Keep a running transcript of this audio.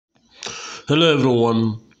Hello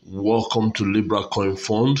everyone, welcome to Libra Coin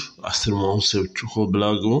Fund. I still want to say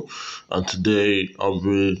Blago, and today I'll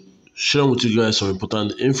be sharing with you guys some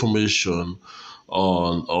important information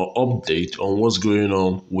on or update on what's going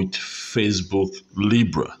on with Facebook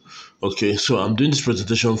Libra. Okay, so I'm doing this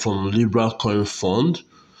presentation from Libra Coin Fund,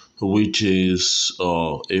 which is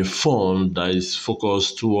a fund that is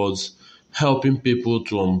focused towards helping people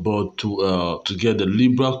to onboard to get the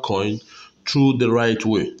Libra coin through the right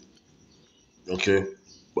way. Okay,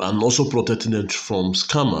 and also protecting them from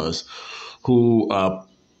scammers who are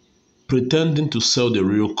pretending to sell the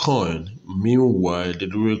real coin. Meanwhile, the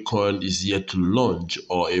real coin is yet to launch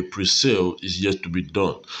or a pre-sale is yet to be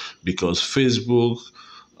done because Facebook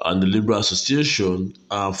and the Libra Association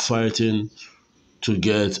are fighting to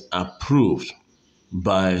get approved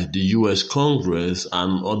by the US Congress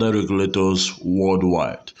and other regulators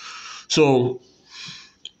worldwide. So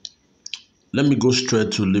let me go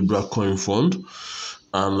straight to Libra Coin Fund.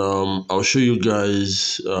 And I'll show you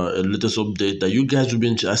guys a latest update that you guys will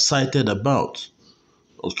be excited about.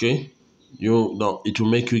 Okay, now it will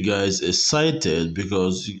make you guys excited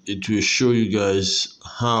because it will show you guys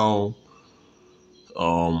how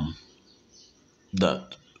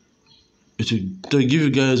that it will give you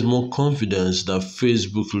guys more confidence that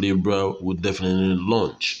Facebook Libra will definitely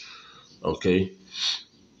launch. Okay,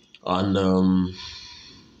 and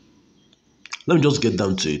let me just get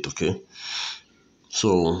down to it. Okay,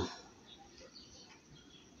 so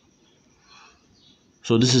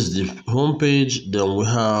this is the homepage. Then we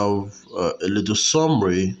have a little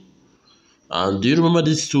summary. And do you remember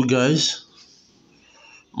these two guys?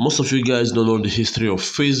 Most of you guys don't know the history of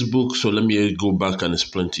Facebook, so let me go back and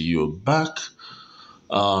explain to you. Let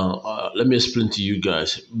me explain to you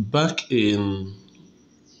guys. Back in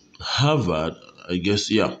Harvard, I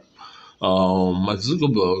guess, yeah. Mark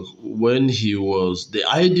Zuckerberg, when the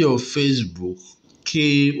idea of Facebook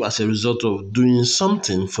came as a result of doing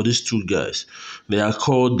something for these two guys. They are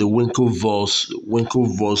called the Winklevoss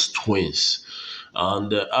twins.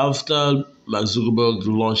 And after Mark Zuckerberg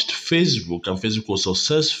launched Facebook, and Facebook was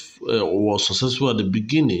successful at the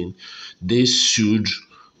beginning, they sued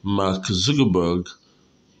Mark Zuckerberg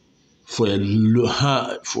for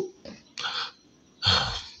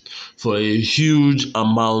a huge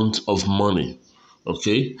amount of money.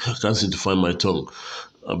 Okay, I can't seem to find my tongue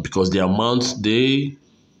because the amount they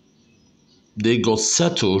got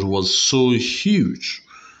settled was so huge.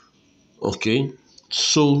 Okay,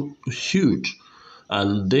 so huge.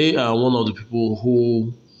 And they are one of the people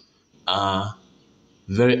who are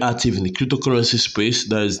very active in the cryptocurrency space.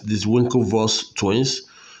 That is these Winklevoss twins,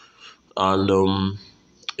 and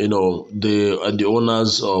they are the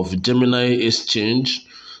owners of Gemini Exchange.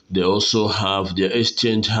 They also have their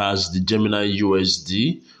exchange has the Gemini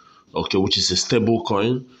USD, okay, which is a stable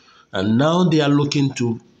coin, and now they are looking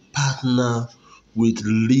to partner with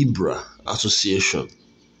Libra Association.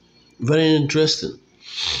 Very interesting,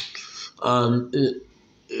 and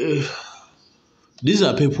these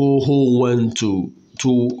are people who went who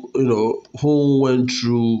went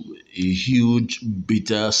through a huge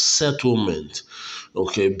bitter settlement,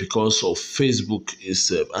 okay, because of Facebook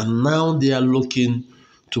itself, and now they are looking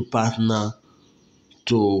to partner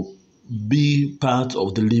to be part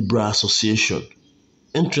of the Libra Association.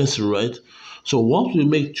 Interesting, right? So what will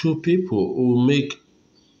make two people will make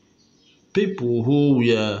people who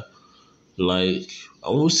were, like, I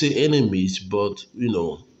won't say enemies, but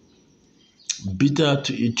bitter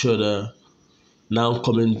to each other, now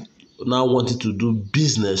wanting to do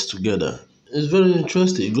business together. It's very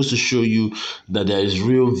interesting. It goes to show you that there is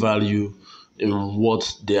real value in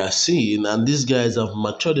what they are seeing, and these guys have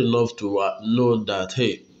matured enough to know that,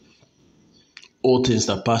 hey, old things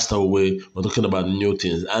that passed away, we're talking about new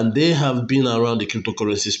things, and they have been around the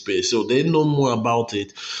cryptocurrency space, so they know more about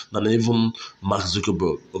it than even Mark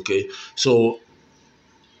Zuckerberg. Okay, so,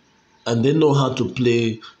 and they know how to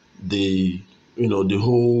play the the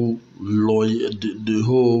whole lawyer, the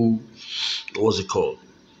whole, what's it called,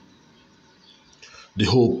 the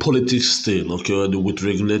whole politics thing, okay, with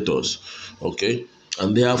regulators, okay.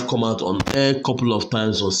 And they have come out on air a couple of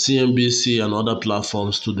times on CNBC and other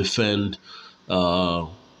platforms to defend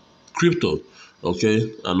crypto,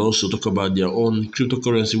 okay, and also talk about their own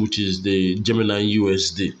cryptocurrency, which is the Gemini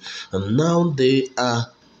USD. And now they are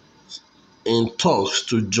in talks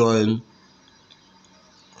to join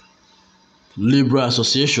Libra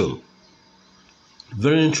Association.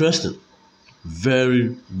 Very interesting.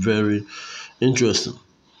 Very, very interesting.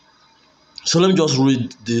 So let me just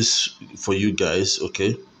read this for you guys,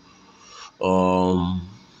 okay?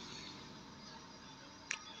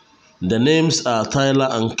 The names are Tyler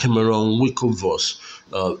and Cameron Winklevoss,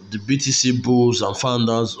 the BTC bulls and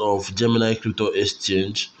founders of Gemini Crypto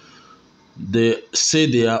Exchange. They say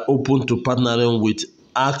they are open to partnering with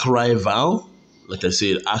arch rival, like I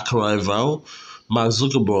said, arch rival, Mark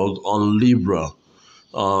Zuckerberg on Libra.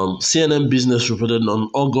 CNN Business reported on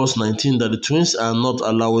August 19 that the twins are not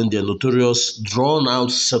allowing their notorious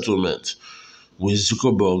drawn-out settlement with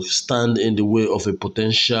Zuckerberg stand in the way of a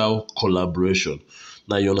potential collaboration.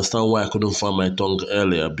 Now you understand why I couldn't find my tongue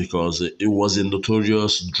earlier, because it was a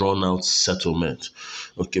notorious drawn-out settlement.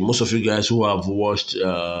 Okay, most of you guys who have watched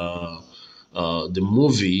the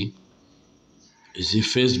movie, is it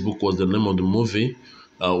Facebook was the name of the movie,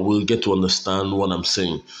 will get to understand what I'm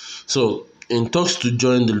saying. So, in talks to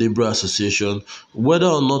join the Libra Association, whether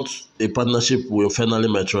or not a partnership will finally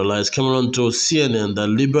materialize, Cameron told CNN that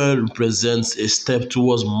Libra represents a step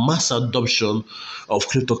towards mass adoption of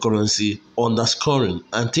cryptocurrency, underscoring,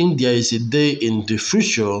 "I think there is a day in the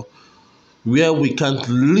future where we can't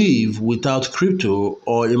live without crypto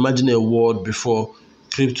or imagine a world before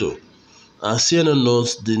crypto." As CNN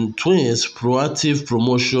notes, the twins' proactive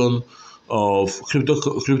promotion of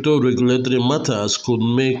crypto regulatory matters could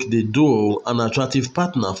make the duo an attractive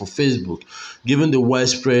partner for Facebook, given the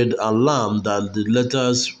widespread alarm that the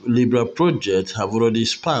latter's Libra project have already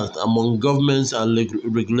sparked among governments and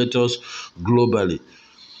regulators globally.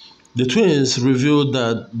 The twins revealed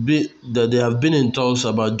that they have been in talks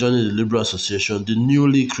about joining the Libra Association, the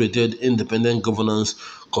newly created independent governance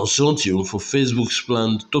consortium for Facebook's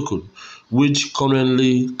planned token, which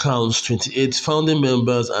currently counts 28 founding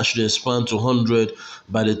members and should expand to 100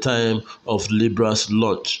 by the time of Libra's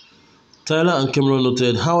launch. Tyler and Cameron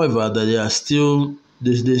noted, however, that they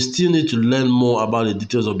still need to learn more about the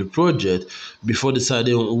details of the project before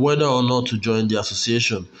deciding whether or not to join the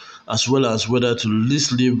association, as well as whether to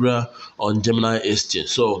list Libra on Gemini Exchange.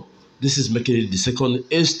 So this is making it the second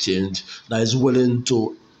exchange that is willing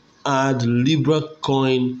to add Libra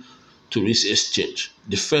coin to its exchange.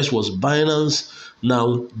 The first was Binance,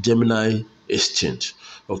 now Gemini Exchange.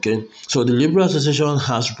 Okay, so the Libra Association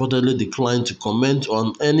has reportedly declined to comment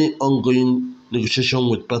on any ongoing negotiation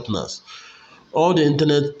with partners. All the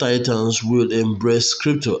internet titans will embrace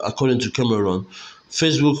crypto, according to Cameron.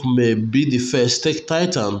 Facebook may be the first tech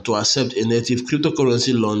titan to accept a native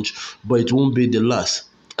cryptocurrency launch, but it won't be the last.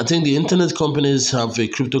 I think the internet companies have a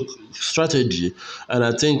crypto strategy, and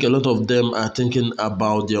I think a lot of them are thinking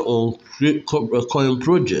about their own coin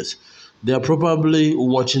projects. They are probably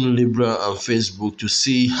watching Libra and Facebook to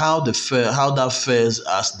see how that fares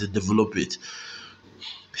as they develop it.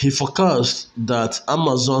 He forecast that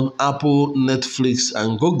Amazon, Apple, Netflix,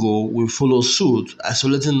 and Google will follow suit,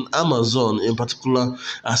 isolating Amazon in particular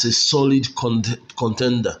as a solid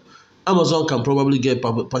contender. Amazon can probably get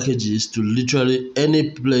packages to literally any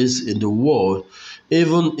place in the world,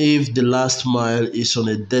 even if the last mile is on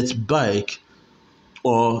a dirt bike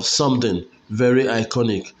or something very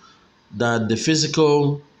iconic, that the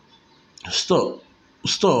physical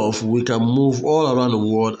stuff we can move all around the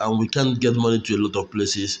world, and we can get money to a lot of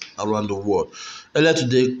places around the world. Earlier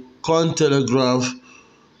today, Cointelegraph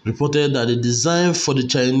reported that the design for the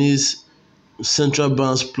Chinese central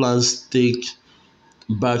bank's planned stake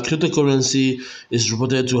by cryptocurrency is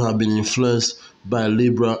reported to have been influenced by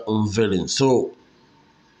Libra unveiling. So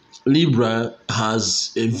Libra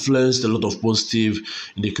has influenced a lot of positive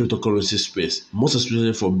in the cryptocurrency space, most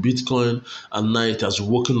especially for Bitcoin, and now it has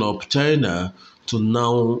woken up China to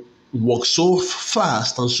now work so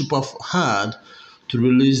fast and super hard to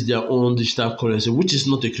release their own digital currency, which is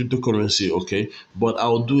not a cryptocurrency, okay? But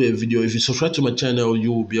I'll do a video. If you subscribe to my channel,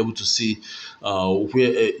 you will be able to see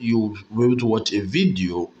where you will be able to watch a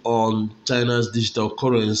video on China's digital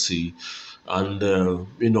currency, and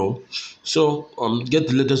so get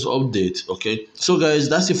the latest update. Okay, so guys,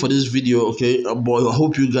 that's it for this video. Okay, but I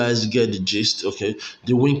hope you guys get the gist. Okay,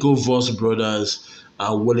 the Winklevoss brothers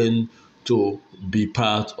are willing to be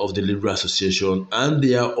part of the Libra Association, and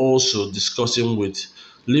they are also discussing with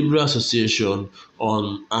Libra Association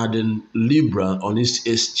on adding Libra on its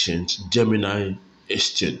exchange, Gemini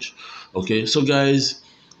Exchange. Okay, so guys,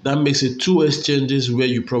 that makes it two exchanges where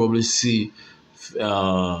you probably see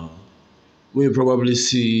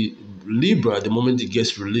Libra the moment it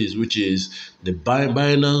gets released, which is the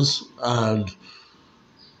Binance and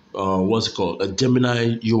what's it called, a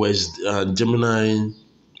Gemini Gemini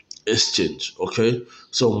Exchange. Okay,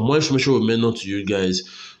 so more information will be known to you guys.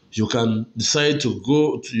 You can decide to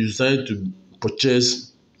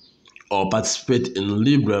purchase or participate in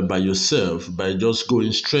Libra by yourself by just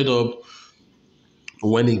going straight up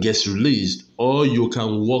when it gets released, or you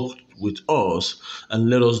can work with us and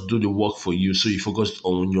let us do the work for you. So you focus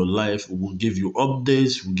on your life. We'll give you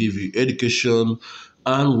updates, we'll give you education,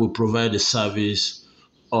 and we'll provide a service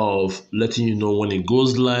of letting you know when it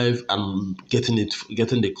goes live and getting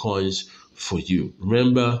the coins for you.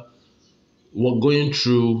 Remember, what going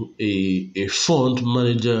through a fund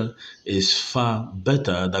manager is far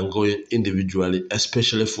better than going individually,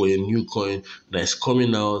 especially for a new coin that is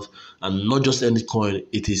coming out, and not just any coin,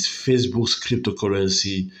 it is Facebook's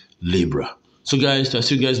cryptocurrency Libra. So guys, I'll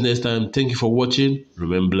see you guys next time. Thank you for watching.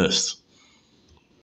 Remain blessed.